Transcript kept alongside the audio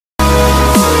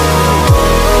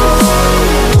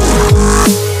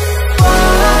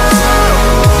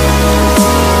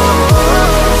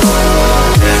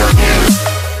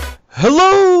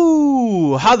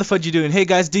Hello! How the fudge you doing? Hey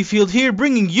guys, D-Field here,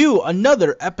 bringing you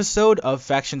another episode of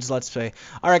Factions Let's Play.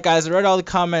 Alright guys, I read all the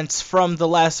comments from the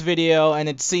last video, and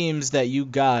it seems that you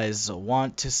guys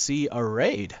want to see a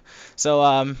raid. So,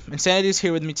 Insanity's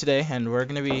here with me today, and we're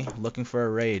going to be looking for a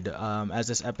raid as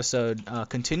this episode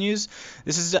continues.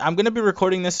 I'm going to be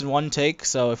recording this in one take,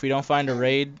 so if we don't find a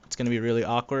raid, it's going to be really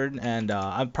awkward, and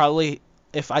I'm probably...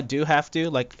 if I do have to,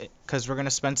 because we're going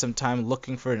to spend some time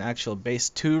looking for an actual base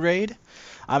 2 raid,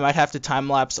 I might have to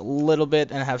time-lapse a little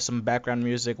bit and have some background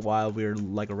music while we're,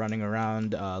 running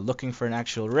around looking for an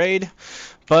actual raid.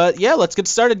 But, yeah, let's get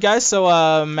started, guys.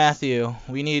 So, Matthew,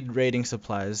 we need raiding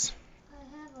supplies. I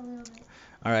have a little bit.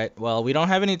 Alright, well, we don't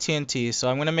have any TNT, so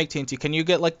I'm going to make TNT. Can you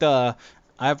get, I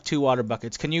have 2 water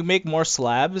buckets. Can you make more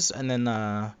slabs, and then,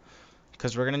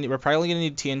 because we're probably going to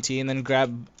need TNT, and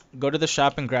then go to the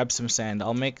shop and grab some sand.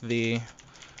 I'll make the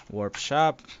warp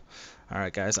shop.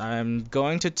 Alright guys, I'm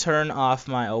going to turn off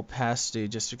my opacity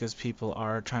just because people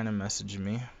are trying to message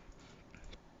me.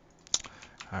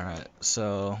 Alright,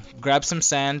 so grab some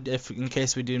sand in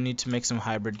case we do need to make some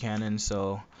hybrid cannons,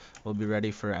 so we'll be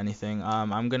ready for anything.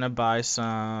 I'm gonna buy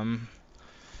some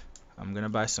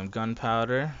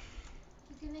gunpowder.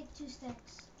 You can make 2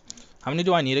 stacks. How many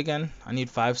do I need again? I need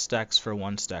 5 stacks for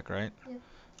 1 stack, right? Yep.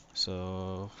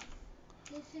 So,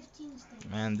 Get 15 stacks.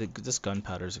 man, this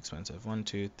gunpowder is expensive. 1,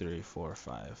 2, 3, 4,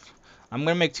 5. I'm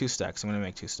gonna make 2 stacks.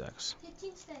 15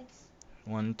 stacks.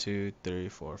 1, 2, 3,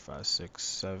 4, 5, 6,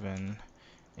 7,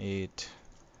 8.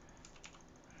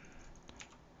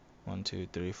 1, 2,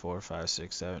 3, 4, 5,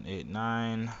 6, 7, 8,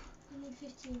 9. You need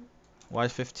 15. Why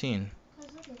 15? Cause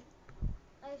look it.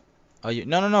 Oh,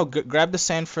 no. Grab the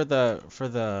sand for the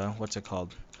what's it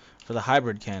called? For the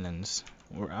hybrid cannons.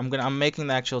 I'm making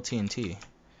the actual TNT.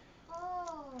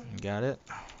 Oh. Got it?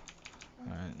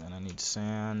 Alright, then I need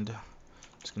sand.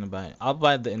 Just gonna I'll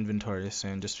buy the inventory of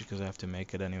sand just because I have to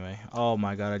make it anyway. Oh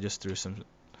my god, I just threw some.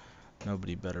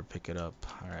 Nobody better pick it up.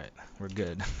 Alright, we're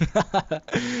good.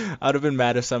 I would have been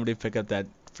mad if somebody picked up that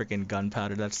freaking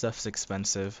gunpowder. That stuff's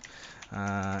expensive.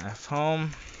 F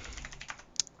home.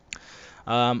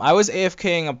 I was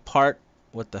AFKing a part.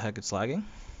 What the heck? It's lagging?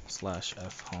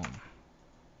 /F home.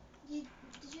 Did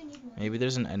you need more? Maybe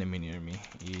there's an enemy near me.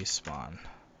 E spawn.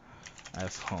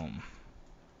 F home.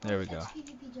 There we go.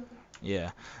 PvP Joker.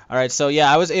 Yeah. Alright, so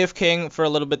yeah, I was AFKing for a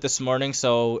little bit this morning,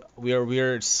 so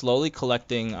we're slowly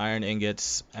collecting iron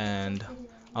ingots, and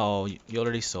oh, you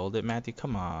already sold it, Matthew?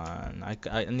 Come on.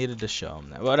 I needed to show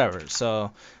him that. Whatever.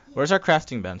 So, where's our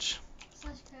crafting bench?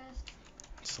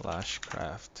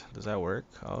 /craft. Does that work?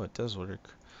 Oh, it does work.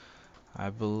 I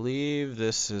believe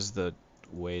this is the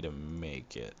way to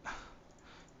make it.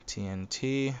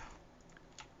 TNT.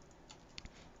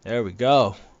 There we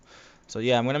go. So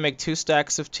yeah, I'm gonna make 2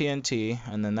 stacks of TNT,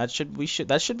 and then that should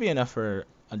be enough for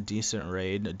a decent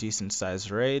raid, a decent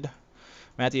sized raid.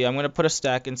 Matthew, I'm gonna put a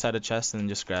stack inside a chest and then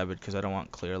just grab it because I don't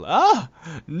want clear. Ah,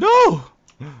 no!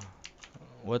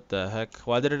 What the heck?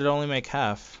 Why did it only make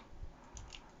half?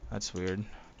 That's weird.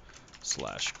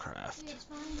 /craft.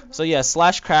 So yeah,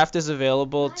 /craft is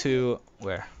available to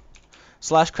where?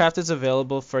 /craft is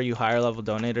available for you higher level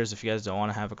donators if you guys don't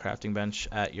want to have a crafting bench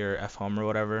at your F home or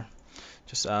whatever.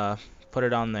 Just put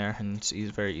it on there, and it's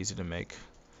very easy to make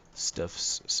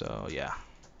stuffs. So yeah,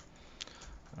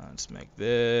 let's make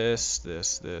this.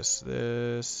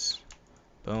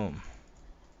 Boom.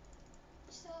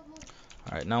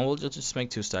 All right, now we'll just make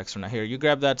 2 stacks from now. Here, you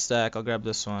grab that stack. I'll grab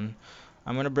this one.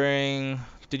 I'm gonna bring.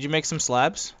 Did you make some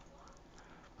slabs?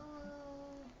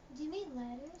 Do you need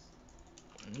ladders?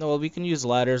 No, well, we can use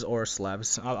ladders or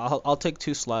slabs. I'll take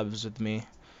 2 slabs with me,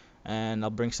 and I'll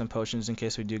bring some potions in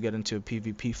case we do get into a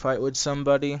PvP fight with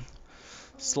somebody.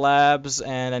 Slabs,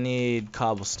 and I need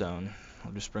cobblestone.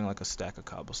 I'll just bring a stack of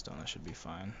cobblestone. That should be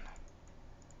fine.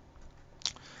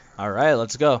 Alright,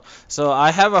 let's go. So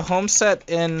I have a home set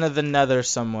in the Nether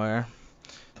somewhere.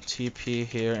 TP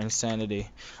here, Insanity.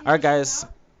 Alright guys.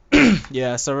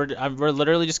 Yeah, so we're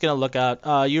literally just gonna look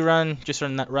out. You run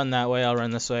that way. I'll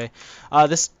run this way.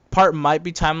 This part might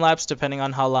be time lapse depending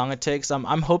on how long it takes.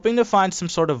 I'm hoping to find some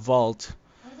sort of vault.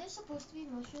 Are there supposed to be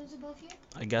mushrooms above here?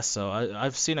 I guess so.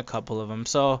 I've seen a couple of them.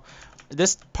 So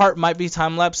this part might be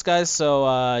time lapse, guys.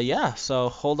 So yeah. So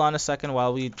hold on a second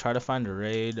while we try to find a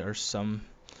raid or something.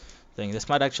 This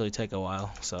might actually take a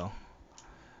while. So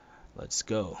let's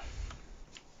go.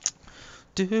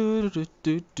 You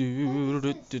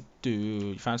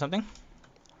found something?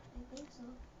 I think so.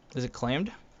 Is it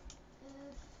claimed?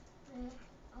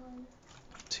 Um,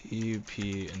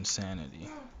 TP Insanity.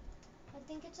 no, I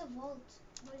think it's a vault,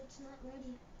 but it's not ready.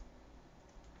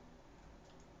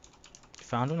 You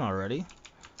found one already?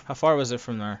 How far was it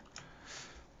from there?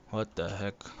 What the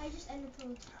heck? I just ender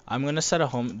pearled. I'm gonna set a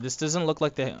home. This doesn't look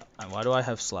like they. Why do I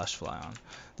have slash fly on?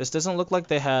 This doesn't look like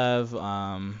they have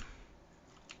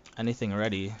anything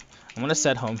ready. I'm gonna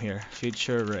set home here.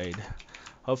 Future raid.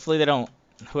 Hopefully they don't.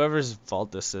 Whoever's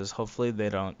vault this is. Hopefully they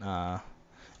don't.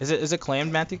 Is it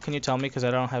claimed, Matthew? Can you tell me? Because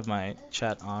I don't have my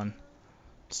chat on.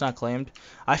 It's not claimed.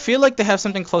 I feel like they have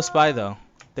something close by though.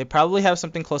 They probably have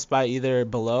something close by, either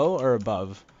below or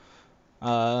above.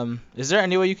 Is there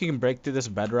any way you can break through this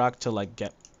bedrock to like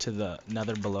get to the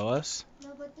nether below us? No,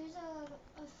 but there's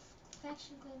a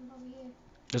faction claim over here.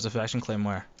 There's a faction claim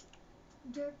where?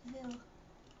 Derpville.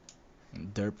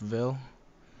 Derpville.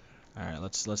 All right,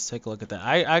 let's take a look at that.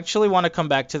 I actually want to come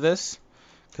back to this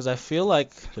because I feel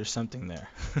like there's something there.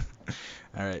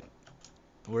 All right,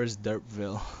 where's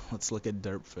Derpville? Let's look at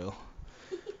Derpville.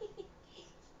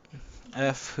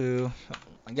 F who?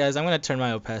 Guys, I'm gonna turn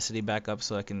my opacity back up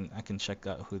so I can check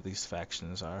out who these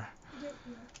factions are.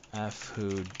 Derpville. F who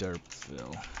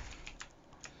Derpville.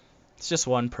 It's just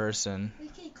one person. We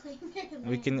can claim their land.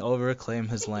 We can overclaim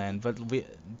his land, but we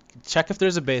check if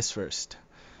there's a base first.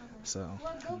 Okay. So.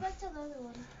 Well, go back to the other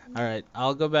one. All right,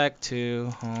 I'll go back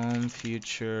to home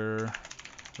future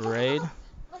raid.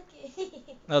 Okay.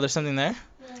 Oh, there's something there.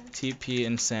 Yeah. TP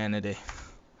insanity.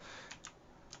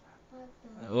 What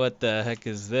the? What the heck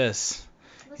is this?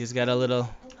 Let's He's got a little.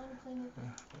 and unclaim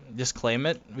it. Just claim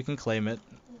it. We can claim it.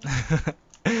 Yeah.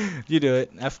 You do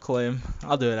it. F claim.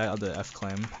 I'll do it. I'll do it. F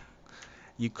claim.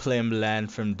 You claim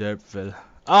land from Derpville.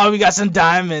 Oh, we got some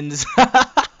diamonds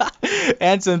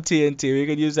and some TNT. We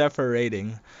could use that for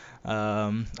raiding.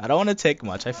 I don't want to take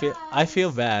much. I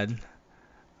feel bad.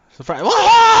 Surprise!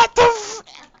 What the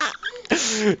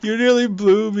You nearly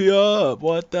blew me up.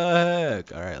 What the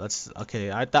heck? All right,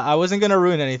 okay, I thought I wasn't gonna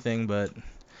ruin anything, but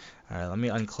all right, let me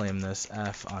unclaim this.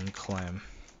 F unclaim.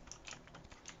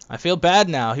 I feel bad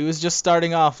now. He was just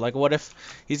starting off. Like, what if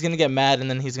he's gonna get mad and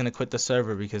then he's gonna quit the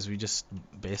server because we just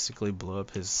basically blew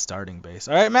up his starting base.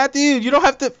 All right, Matthew, you don't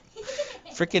have to.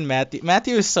 Freaking Matthew.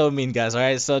 Matthew is so mean, guys. All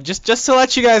right, so just to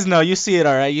let you guys know, you see it.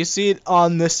 All right, you see it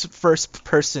on this first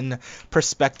person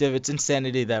perspective. It's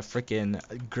insanity that freaking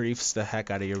griefs the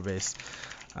heck out of your base.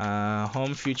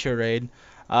 Home future raid.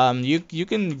 You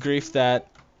can grief that.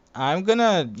 I'm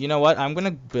gonna. You know what? I'm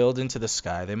gonna build into the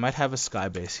sky. They might have a sky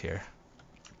base here.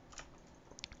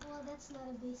 Well, that's not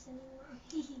a base anymore.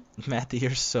 Matthew,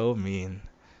 you're so mean.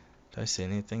 Did I say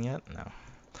anything yet? No.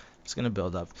 It's gonna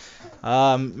build up.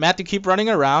 Matthew, keep running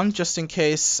around just in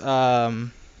case.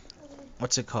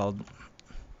 What's it called?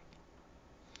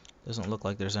 Doesn't look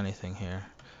like there's anything here.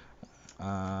 Just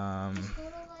go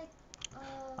to,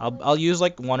 like, I'll use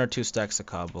like 1 or 2 stacks of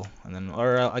cobble, and then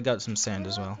I got some sand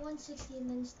as well. 160 and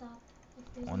then stop.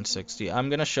 160. I'm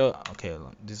gonna show. Okay,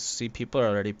 see, people are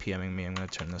already PMing me. I'm gonna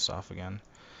turn this off again.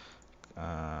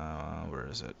 Where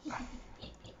is it?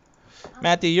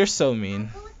 Matthew, you're so mean.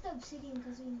 I'll collect the obsidian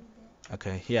because we need it.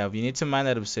 Okay, yeah, we need to mine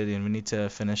that obsidian. We need to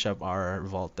finish up our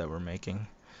vault that we're making.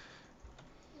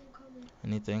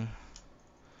 Anything?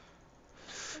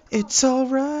 It's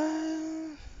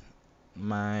alright.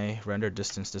 My render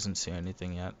distance doesn't see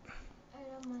anything yet. Alright,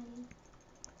 I'm mining.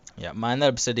 Yeah, mine that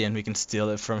obsidian. We can steal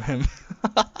it from him.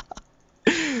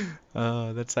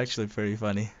 Oh, that's actually pretty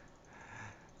funny.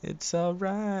 It's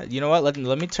alright. You know what? Let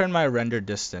me turn my render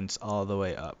distance all the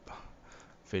way up.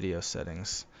 Video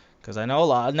settings. Because I know a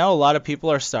lot of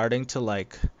people are starting to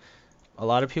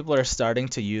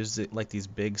use it, like these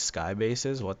big sky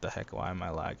bases. What the heck? Why am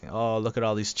I lagging? Oh, look at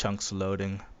all these chunks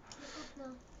loading. No.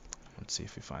 Let's see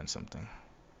if we find something.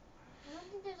 I don't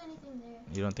think there's anything there.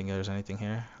 You don't think there's anything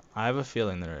here? I have a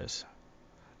feeling there is.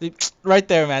 Right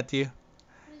there, Matthew. What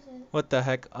is it? What the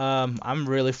heck? I'm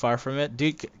really far from it.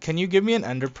 Dude, can you give me an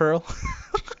ender pearl?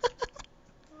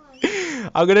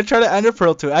 I'm gonna try to ender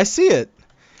pearl too. I see it.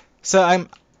 So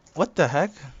what the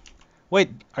heck? Wait,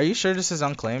 are you sure this is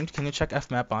unclaimed? Can you check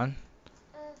F map on?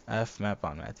 F map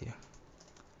on, Matthew.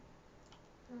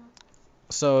 No.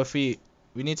 So if we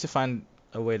need to find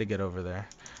a way to get over there.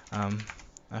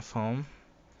 F home.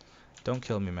 Don't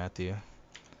kill me, Matthew.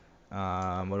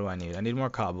 What do I need? I need more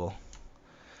cobble.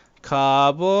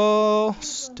 Cobble,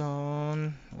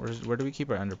 stone. Where do we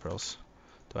keep our ender pearls?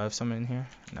 Do I have some in here?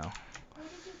 No. Where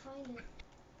did you find it?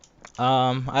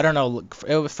 I don't know.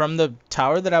 It was from the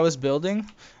tower that I was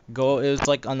building. It was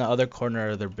like on the other corner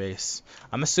of their base.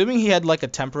 I'm assuming he had like a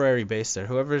temporary base there.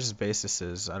 Whoever's base this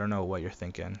is, I don't know what you're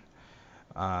thinking.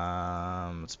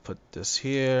 Let's put this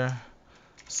here.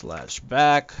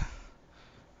 /back.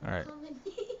 All right.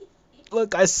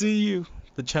 Look, I see you.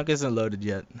 The chunk isn't loaded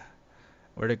yet.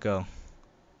 Where'd it go?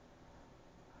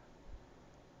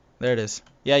 There it is.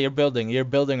 Yeah, you're building. You're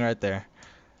building right there.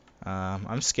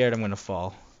 I'm scared I'm gonna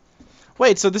fall.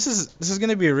 Wait, so this is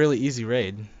gonna be a really easy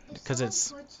raid because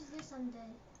it's. Torches this, I'm dead.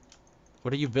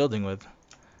 What are you building with?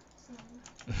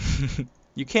 Sand.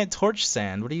 You can't torch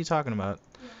sand. What are you talking about?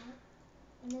 Yeah.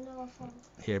 And then I'll fall.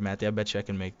 Here, Matthew, I bet you I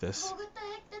can make this. Oh, what the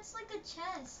heck? That's like a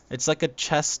chest. It's like a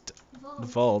chest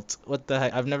vault. What the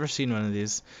heck? I've never seen one of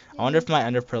these. I wonder if my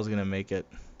ender pearl's gonna make it.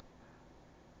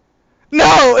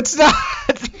 No, it's not.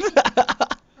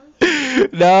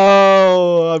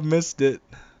 No, I missed it.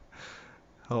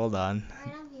 Hold on.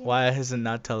 Why hasn't it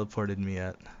not teleported me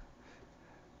yet?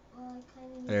 Well,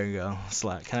 there you go.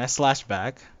 Can I slash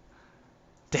back?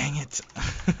 Dang it.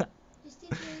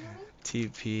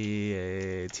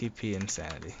 TP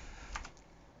insanity.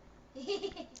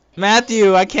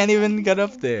 Matthew, I can't even get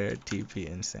up there. TP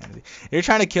insanity. You're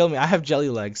trying to kill me. I have jelly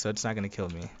legs, so it's not gonna kill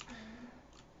me.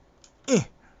 You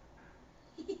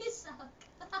suck.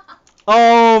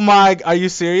 Oh my! Are you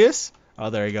serious? Oh,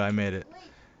 there you go. I made it. Wait,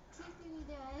 TP me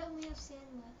there. I only have sand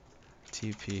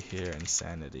left. TP here,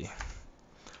 insanity.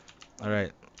 All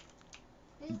right.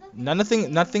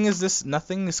 Nothing Nothing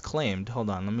is claimed. Hold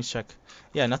on, let me check.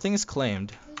 Yeah, nothing is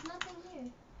claimed. There's nothing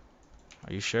here.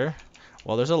 Are you sure?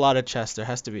 Well, there's a lot of chests. There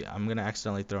has to be. I'm gonna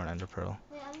accidentally throw an ender pearl.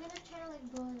 Wait, I'm gonna try to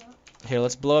like blow it up. Here,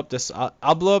 let's blow up this.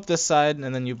 I'll blow up this side,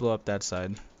 and then you blow up that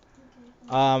side.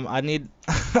 Okay. I need.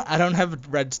 I don't have a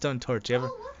redstone torch. Do you have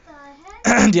Oh, what the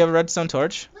heck? Do you have a redstone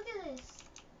torch? Look at this.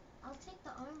 I'll take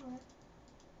the armor.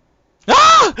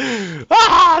 Ah!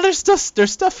 Ah!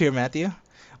 There's stuff here, Matthew.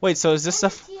 Wait, so is this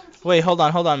stuff? Wait, hold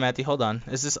on, Matthew, hold on.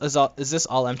 Is this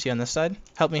all empty on this side?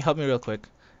 Help me real quick.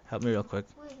 Help me real quick.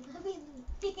 Wait, let me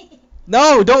loot.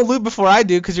 No, don't loot before I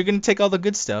do, because you're gonna take all the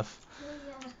good stuff.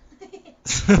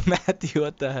 Yeah. Matthew,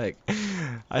 what the heck?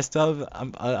 I still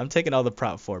have, I'm taking all the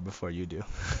prop 4 before you do.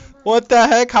 What the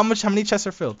heck? How many chests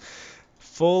are filled?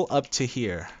 Full up to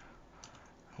here.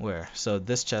 Where? So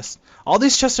this chest. All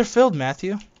these chests are filled,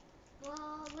 Matthew.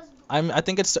 I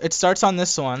think it starts on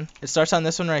this one. It starts on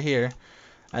this one right here,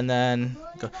 and then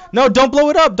go. No, don't blow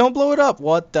it up! Don't blow it up!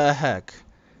 What the heck?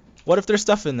 What if there's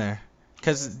stuff in there?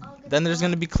 Because then there's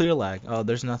gonna be clear lag. Oh,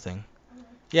 there's nothing.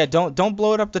 Yeah, don't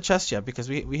blow it up the chest yet because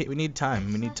we need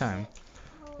time. We need time.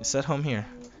 Set home here.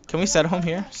 Can we set home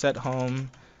here? Set home,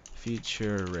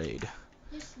 feature raid.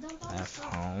 F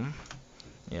home.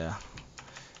 Yeah.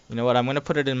 You know what? I'm gonna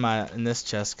put it in this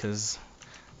chest because.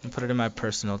 And put it in my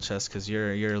personal chest because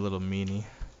you're a little meanie.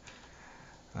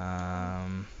 I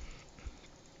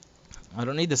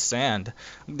don't need the sand.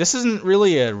 This isn't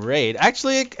really a raid.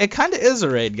 Actually, it kind of is a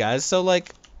raid, guys. So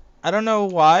like, I don't know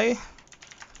why.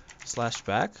 Slash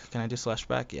back. Can I do slash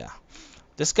back? Yeah.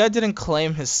 This guy didn't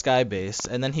claim his sky base,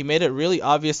 and then he made it really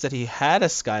obvious that he had a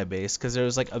sky base because there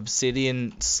was like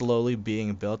obsidian slowly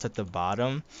being built at the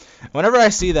bottom. Whenever I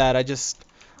see that, I just.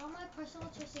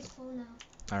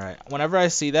 Alright, whenever I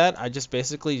see that, I just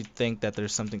basically think that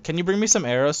there's something. Can you bring me some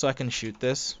arrows so I can shoot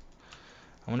this?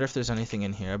 I wonder if there's anything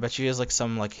in here. I bet you there's like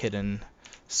some like hidden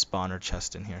spawner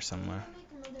chest in here somewhere.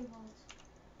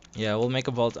 Yeah, we'll make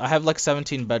a vault. I have like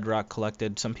 17 bedrock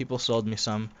collected. Some people sold me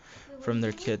some from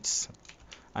their kits.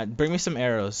 Bring me some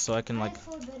arrows so I can like. I have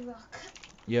 4 bedrock.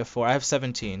 You have 4. I have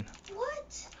 17.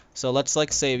 What? So let's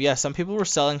like save. Yeah, some people were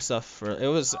selling stuff for.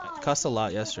 It cost a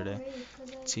lot yesterday.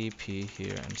 TP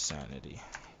here, insanity.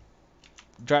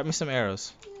 Drop me some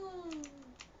arrows.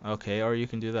 Okay, or you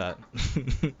can do that.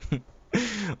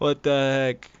 What the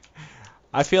heck?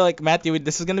 I feel like, Matthew,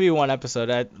 this is going to be one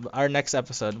episode. Our next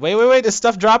episode. Wait. Is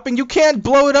stuff dropping? You can't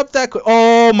blow it up that quick.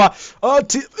 Oh, my. Oh,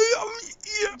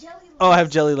 I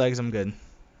have jelly legs. I'm good.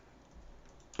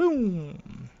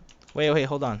 Boom. Wait,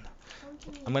 hold on.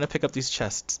 I'm going to pick up these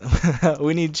chests.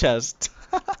 We need chests.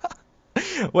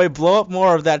 Wait, blow up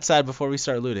more of that side before we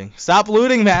start looting. Stop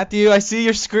looting, Matthew. I see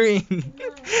your screen.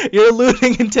 You're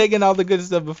looting and taking all the good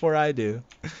stuff before I do.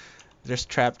 There's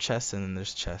trap chests and then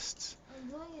there's chests.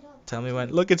 Tell me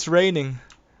when. Look, it's raining.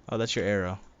 Oh, that's your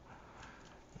arrow.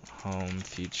 Home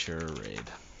feature raid.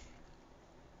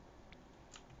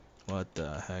 What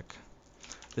the heck?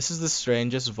 This is the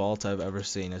strangest vault I've ever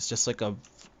seen. It's just like a...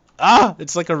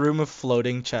 It's like a room of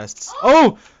floating chests.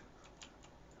 Oh!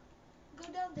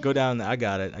 Go down there. I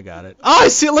got it. Oh, I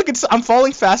see it. Look, I'm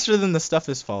falling faster than the stuff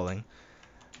is falling.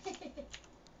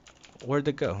 Where'd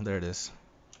it go? There it is.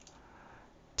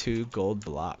 2 gold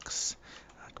blocks.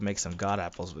 I can make some god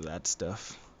apples with that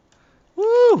stuff.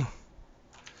 Woo!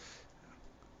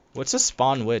 What's a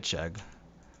spawn witch egg?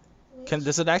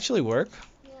 Does it actually work?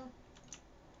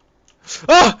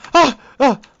 Yeah.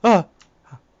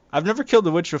 I've never killed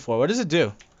a witch before. What does it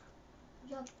do?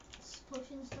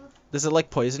 Potion stuff. Does it like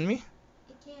poison me? It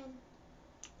can.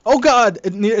 Oh god!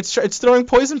 It's throwing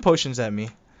poison potions at me.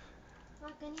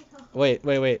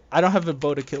 Wait. I don't have a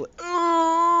bow to kill it.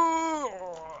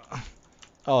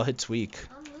 Oh, it's weak.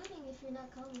 I'm looting if you're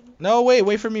not coming. No,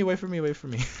 wait for me.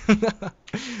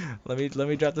 Let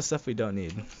me drop the stuff we don't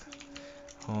need.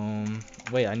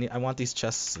 Wait, I want these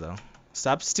chests though.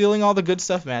 Stop stealing all the good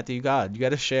stuff, Matthew. You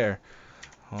gotta share.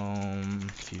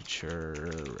 Future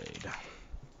raid.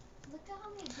 Look at how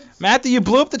many good Matthew, you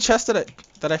blew up the chest that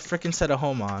I freaking set a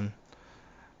home on.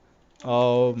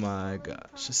 Oh my gosh!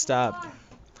 Stop.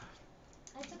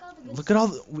 I took all the good Look at all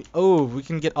the, we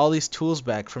can get all these tools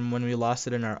back from when we lost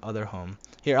it in our other home.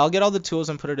 Here, I'll get all the tools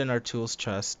and put it in our tools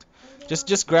chest.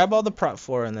 Just grab all the prop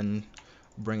 4 and then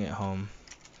bring it home.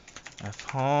 F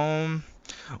home.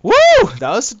 Woo!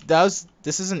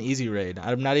 This is an easy raid.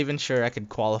 I'm not even sure I could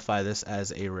qualify this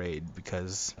as a raid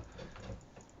because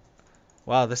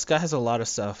wow, this guy has a lot of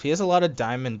stuff. He has a lot of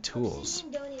diamond tools.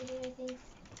 Obsidian donated, I think.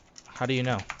 How do you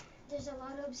know? There's a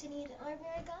lot of obsidian armor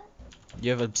I got.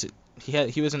 You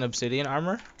have he was an obsidian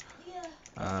armor?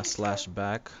 Yeah. Slash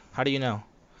back. How do you know?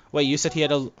 Wait, you said he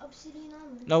had a obsidian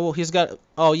armor. no. Well, he's got.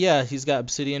 Oh yeah, he's got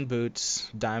obsidian boots,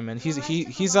 diamond. He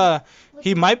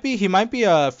might be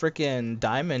a freaking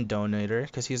diamond donator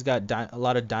because he's got a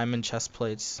lot of diamond chest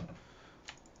plates.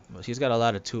 But he's got a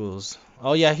lot of tools.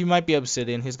 Oh yeah, he might be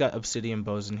obsidian. He's got obsidian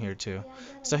bows in here too.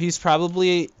 Yeah, So he's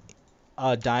probably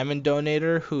a diamond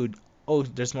donator who. Oh,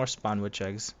 there's more spawn witch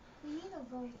eggs. we need a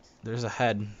vote. There's a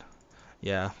head.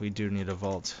 Yeah, we do need a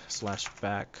vault. Slash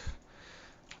back.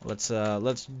 Let's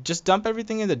just dump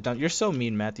everything in the dump. You're so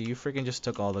mean, Matthew. You freaking just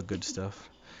took all the good stuff.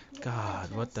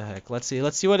 God, what the heck? Let's see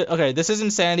what okay, this is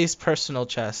Insanity's personal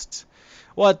chest.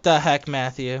 What the heck,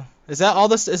 Matthew? Is that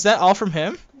all from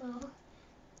him? No.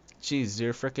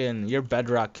 Jeez, your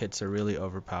bedrock kits are really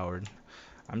overpowered.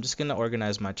 I'm just gonna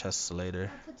organize my chests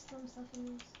later. I put some stuff in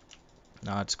this.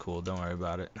 No, it's cool, don't worry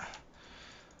about it.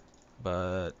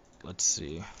 But let's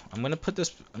see. I'm gonna put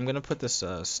this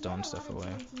stone stuff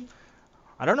away.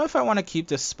 I don't know if I want to keep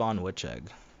this spawn witch egg.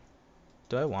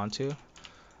 Do I want to?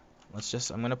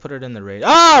 I'm gonna put it in the raid.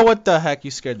 Ah, what the heck?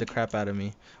 You scared the crap out of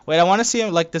me. Wait, I want to see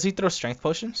him, like, does he throw strength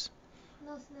potions?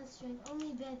 No, it's not strength.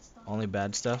 Only bad stuff. Only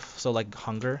bad stuff? So, like,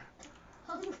 hunger?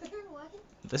 Hunger? What?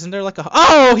 Isn't there, like,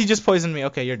 oh, he just poisoned me.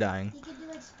 Okay, you're dying. You could do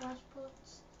like splash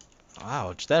pots.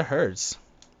 Ouch, that hurts.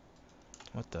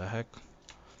 What the heck?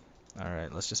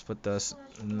 Alright, let's just put this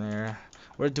in there.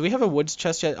 Do we have a woods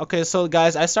chest yet? Okay, so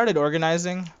guys, I started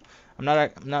organizing. I'm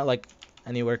not like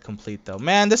anywhere complete though.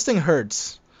 Man, this thing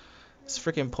hurts. It's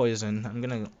freaking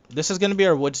poison. This is gonna be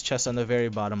our woods chest on the very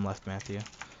bottom left, Matthew.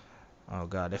 Oh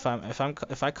god, if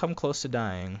I come close to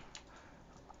dying,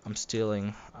 I'm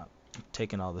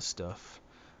taking all this stuff.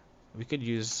 We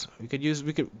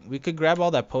could grab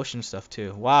all that potion stuff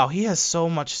too. Wow, he has so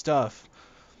much stuff.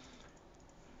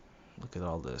 Look at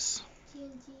all this.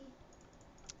 TNT.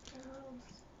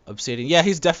 Obsidian. Yeah,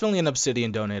 he's definitely an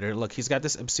obsidian donator. Look, he's got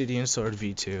this obsidian sword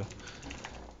V2.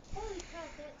 Holy crap,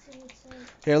 that's a good sword.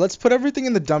 Here, let's put everything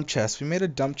in the dump chest. We made a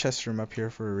dump chest room up here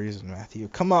for a reason, Matthew.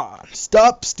 Come on,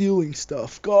 stop stealing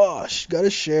stuff. Gosh, gotta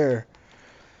share.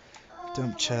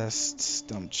 Dump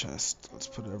chest. Let's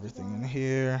put everything in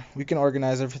here. We can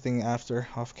organize everything after,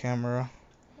 off camera.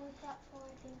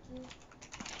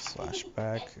 Slash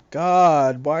back.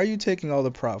 God, why are you taking all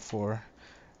the prop 4?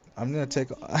 I'm gonna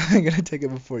take it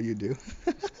before you do.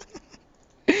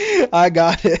 I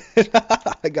got it.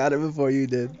 I got it before you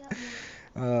did.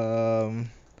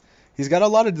 He's got a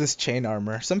lot of this chain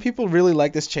armor. Some people really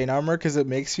like this chain armor because it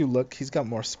makes you look. He's got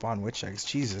more spawn witch eggs.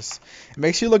 Jesus, it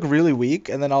makes you look really weak,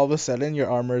 and then all of a sudden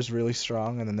your armor is really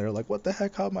strong, and then they're like, "What the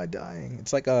heck? How am I dying?"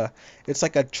 It's like a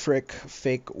trick,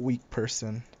 fake weak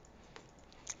person.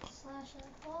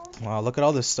 Wow, look at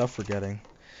all this stuff we're getting.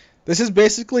 This is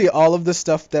basically all of the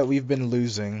stuff that we've been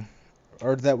losing,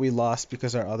 or that we lost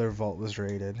because our other vault was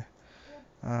raided.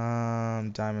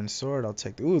 Diamond sword, I'll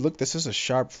take. Ooh, look, this is a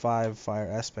sharp 5 fire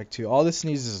aspect too. All this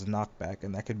needs is a knockback,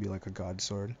 and that could be like a god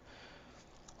sword.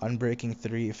 Unbreaking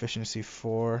 3, efficiency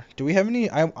 4. Do we have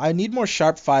any? I need more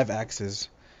sharp 5 axes.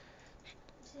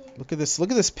 Look at this.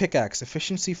 Look at this pickaxe.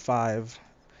 Efficiency 5,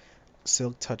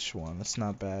 silk touch 1. That's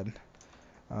not bad.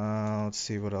 Let's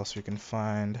see what else we can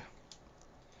find.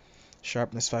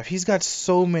 Sharpness 5. He's got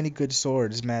so many good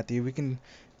swords, Matthew. We can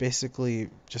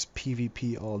basically just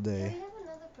PvP all day. Do we have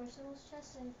another personal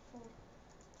chest and full?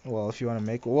 Well, if you want to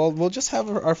make, well, we'll just have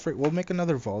we'll make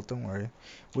another vault. Don't worry.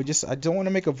 I don't want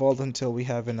to make a vault until we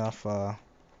have enough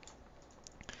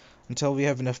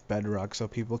bedrock, so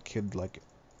people could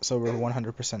so we're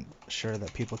 100% sure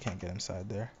that people can't get inside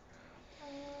there.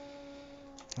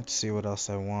 Let's see what else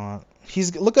I want.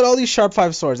 Look at all these sharp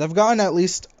 5 swords. I've gotten at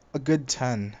least a good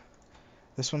 10.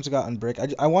 This one's got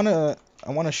unbreak. I want to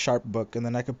I want a sharp book, and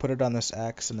then I could put it on this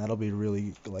axe, and that'll be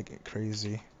really like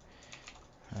crazy.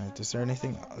 Alright, is there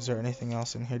anything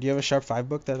else in here? Do you have a sharp 5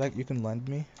 book that you can lend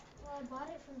me? Well, I bought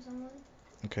it from someone.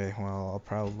 Okay, well, I'll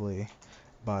probably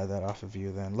buy that off of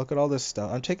you then. Look at all this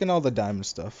stuff. I'm taking all the diamond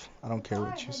stuff. I don't care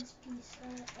what you say.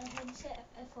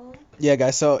 Yeah,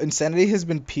 guys, so Insanity has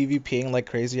been PvPing like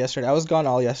crazy yesterday. I was gone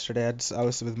all yesterday. I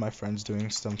was with my friends doing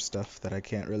some stuff that I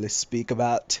can't really speak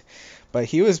about. But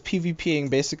he was PvPing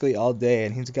basically all day,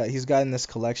 and he's gotten this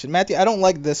collection. Matthew, I don't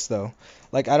like this though.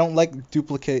 Like, I don't like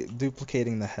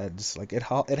duplicating the heads. Like, it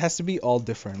has to be all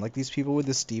different. Like these people with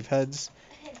the Steve heads,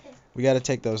 we got to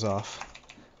take those off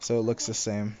so it looks the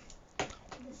same.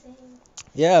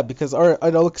 Yeah, because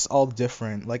it looks all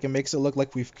different. Like, it makes it look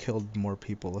like we've killed more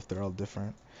people if they're all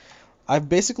different. I've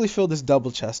basically filled this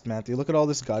double chest, Matthew. Look at all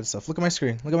this god stuff. Look at my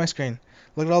screen. Look at my screen.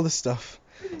 Look at all this stuff.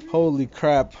 Holy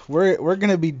crap. We're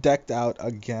gonna be decked out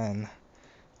again.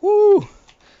 Woo!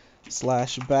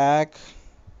 Slash back.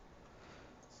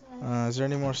 Is there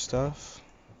any more stuff?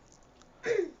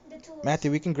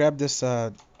 Matthew, we can grab this.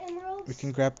 Emeralds? We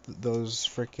can grab those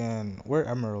freaking. Where are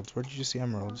emeralds? Where did you see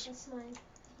emeralds? Oh, that's mine.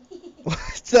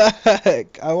 What the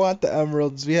heck? I want the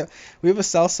emeralds. We have a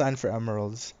sell sign for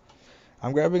emeralds.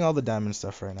 I'm grabbing all the diamond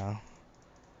stuff right now.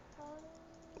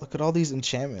 Look at all these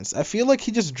enchantments. I feel like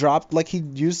he just dropped, like he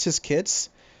used his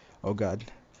kits. Oh god.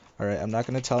 Alright, I'm not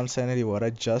going to tell Insanity what I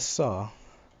just saw.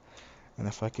 And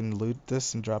if I can loot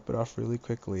this and drop it off really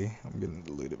quickly, I'm going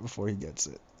to loot it before he gets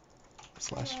it.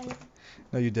 Slash.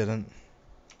 No, you didn't.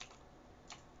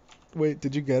 Wait,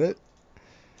 did you get it?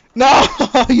 No!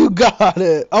 You got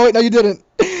it! Oh wait, no you didn't!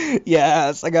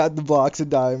 Yes, I got the blocks of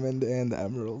diamond and the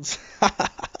emeralds.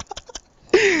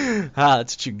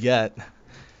 That's what you get.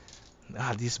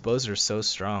 These bows are so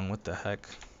strong. What the heck?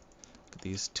 Look at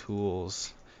these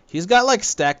tools. He's got like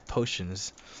stacked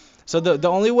potions. So the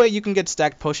only way you can get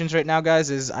stacked potions right now, guys,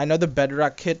 is I know the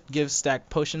bedrock kit gives stacked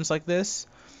potions like this.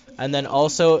 And then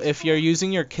also, if you're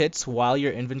using your kits while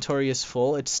your inventory is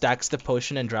full, it stacks the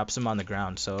potion and drops them on the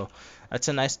ground. So that's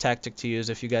a nice tactic to use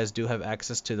if you guys do have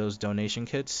access to those donation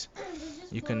kits.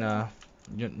 You can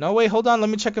no, wait, hold on. Let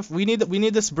me check if we need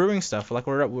this brewing stuff. Like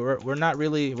we're not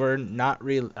really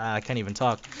I can't even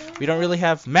talk. We don't really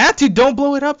have. Matthew, don't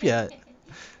blow it up yet.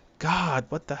 God,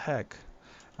 what the heck?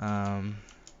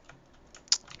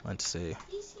 Let's see.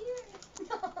 He's here.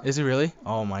 No. Is he really?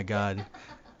 Oh my god.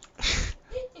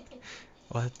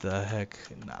 What the heck?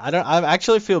 I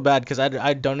actually feel bad because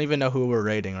I don't even know who we're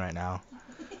raiding right now.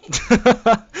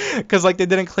 Because like they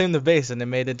didn't claim the base and they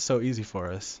made it so easy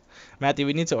for us. Matthew,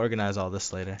 we need to organize all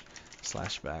this later.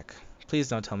 Slash back. Please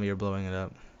don't tell me you're blowing it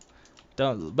up.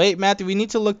 Don't wait, Matthew. We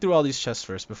need to look through all these chests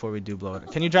first before we do blow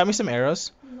it. Can you drop me some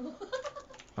arrows? No.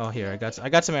 Oh, here I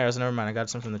got some arrows. Never mind. I got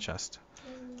some from the chest.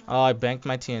 Oh, I banked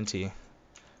my TNT.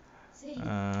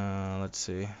 Let's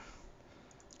see.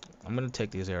 I'm gonna take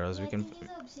these arrows. We can.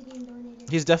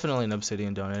 He's definitely an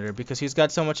obsidian donator because he's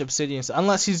got so much obsidian.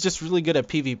 Unless he's just really good at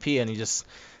PvP and he just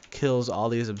kills all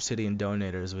these obsidian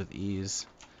donators with ease.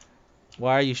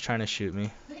 Why are you trying to shoot me?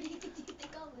 Where do you think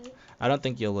I'll live? I don't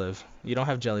think you'll live. You don't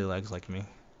have jelly legs like me.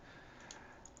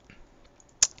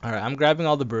 Alright, I'm grabbing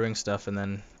all the brewing stuff and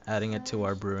then adding it to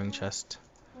our brewing chest.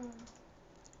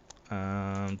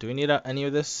 Do we need any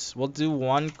of this? We'll do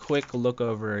one quick look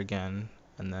over again.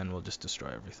 And then we'll just destroy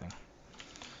everything.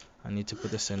 I need to put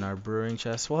this in our brewing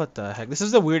chest. What the heck? This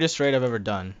is the weirdest raid I've ever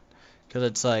done. Because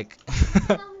it's like...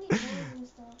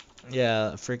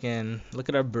 Yeah, freaking... Look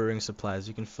at our brewing supplies.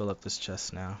 You can fill up this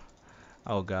chest now.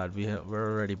 Oh god,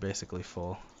 we're already basically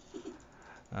full.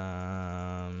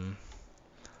 Let's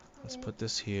put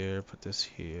this here, put this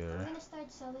here. I'm gonna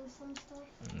start selling some stuff.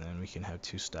 And then we can have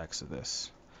 2 stacks of this.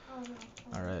 Oh,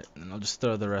 no. Alright, and I'll just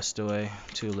throw the rest away.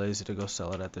 Too lazy to go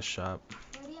sell it at the shop.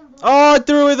 I'm Oh, I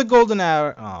threw away the golden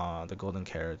hour. Oh, the golden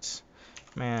carrots.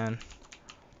 Man.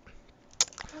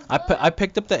 I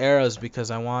picked up the arrows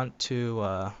because I want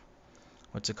to,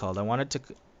 what's it called?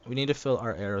 We need to fill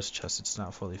our arrows chest. It's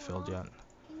not fully filled yet.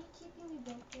 Can you keep me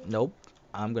back there? Nope.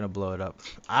 I'm going to blow it up.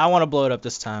 I want to blow it up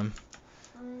this time.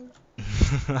 Fine.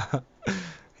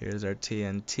 Here's our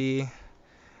TNT.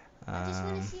 I just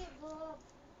want to see it blow up.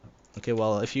 Okay,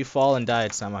 well, if you fall and die,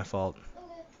 it's not my fault. Okay.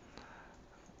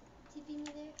 TP me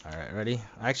there. Alright, ready?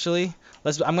 Actually,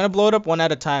 I'm gonna blow it up one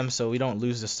at a time so we don't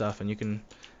lose the stuff and you can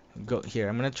go here.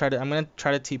 I'm gonna try to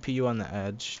TP you on the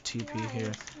edge. TP Why? here.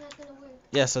 It's not gonna work.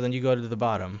 Yeah, so then you go to the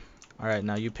bottom. Alright,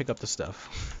 now you pick up the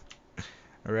stuff.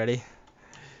 Ready?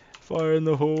 Fire in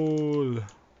the hole. Come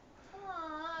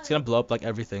on. It's gonna blow up like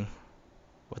everything.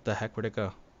 What the heck? Where'd it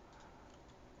go?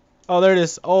 Oh, there it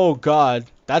is. Oh god,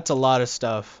 that's a lot of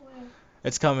stuff. Where?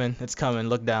 It's coming. It's coming.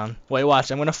 Look down. Wait,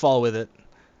 watch. I'm gonna fall with it.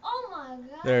 Oh my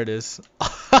god. There it is.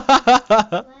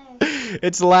 Lag.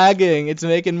 It's lagging. It's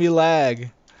making me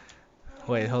lag.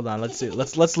 Wait, hold on. Let's see.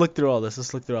 Let's look through all this.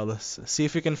 Let's look through all this. See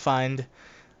if we can find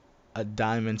a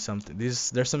diamond something.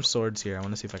 There's some swords here. I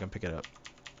want to see if I can pick it up.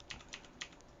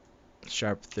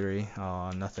 Sharp 3.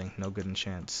 Oh, nothing. No good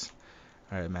enchants.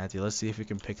 All right, Matthew. Let's see if we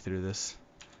can pick through this.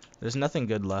 There's nothing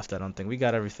good left. I don't think we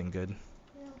got everything good.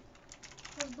 Yeah.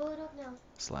 Let's blow it up now.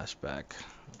 Slash back.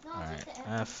 No, Alright, just the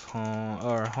F home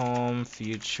or home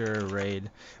future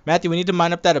raid. Matthew, we need to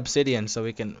mine up that obsidian so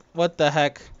we can. What the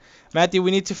heck, Matthew?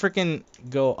 We need to freaking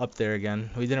go up there again.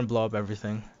 We didn't blow up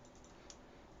everything.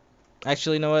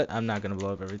 Actually, you know what? I'm not gonna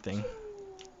blow up everything.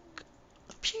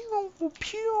 Pew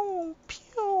pew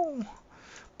pew.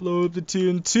 Blow up the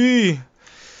TNT.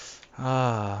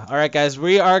 Alright guys,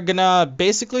 we are gonna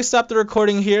basically stop the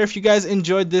recording here. If you guys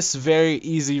enjoyed this very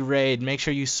easy raid, make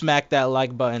sure you smack that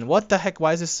like button. What the heck,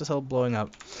 why is this still blowing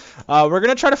up? We're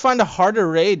gonna try to find a harder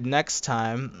raid next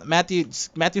time. Matthew,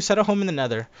 set a home in the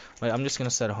Nether. Wait, I'm just gonna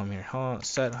set a home here.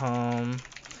 Set home,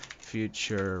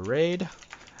 future raid.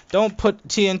 Don't put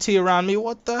TNT around me,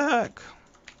 what the heck?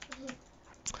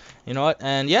 You know what?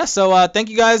 And yeah, so thank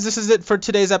you guys. This is it for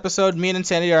today's episode. Me and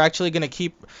Insanity are actually going to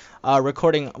keep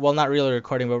recording. Well, not really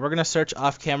recording, but we're going to search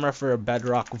off camera for a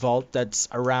bedrock vault that's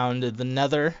around the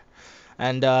Nether.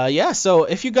 And yeah, so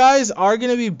if you guys are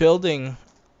going to be building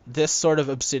this sort of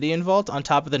obsidian vault on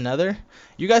top of the Nether,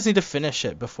 you guys need to finish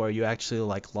it before you actually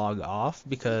like log off,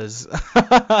 because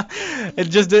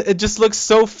it just looks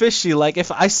so fishy. Like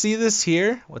if I see this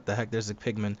here, what the heck, there's a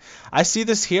pigman. I see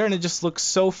this here and it just looks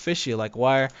so fishy. Like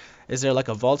why is there like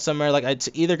a vault somewhere? Like it's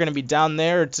either going to be down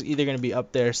there or it's either going to be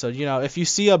up there. So you know, if you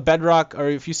see a bedrock or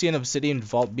if you see an obsidian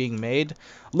vault being made,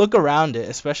 look around it,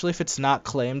 especially if it's not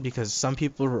claimed, because some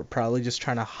people are probably just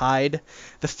trying to hide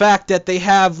the fact that they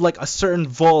have like a certain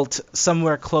vault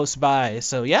somewhere close by.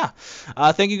 So yeah,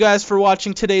 thank you guys for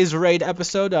watching today's raid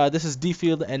episode. This is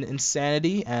Defield and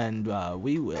Insanity, and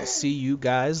we will see you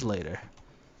guys later.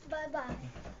 Bye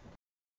bye.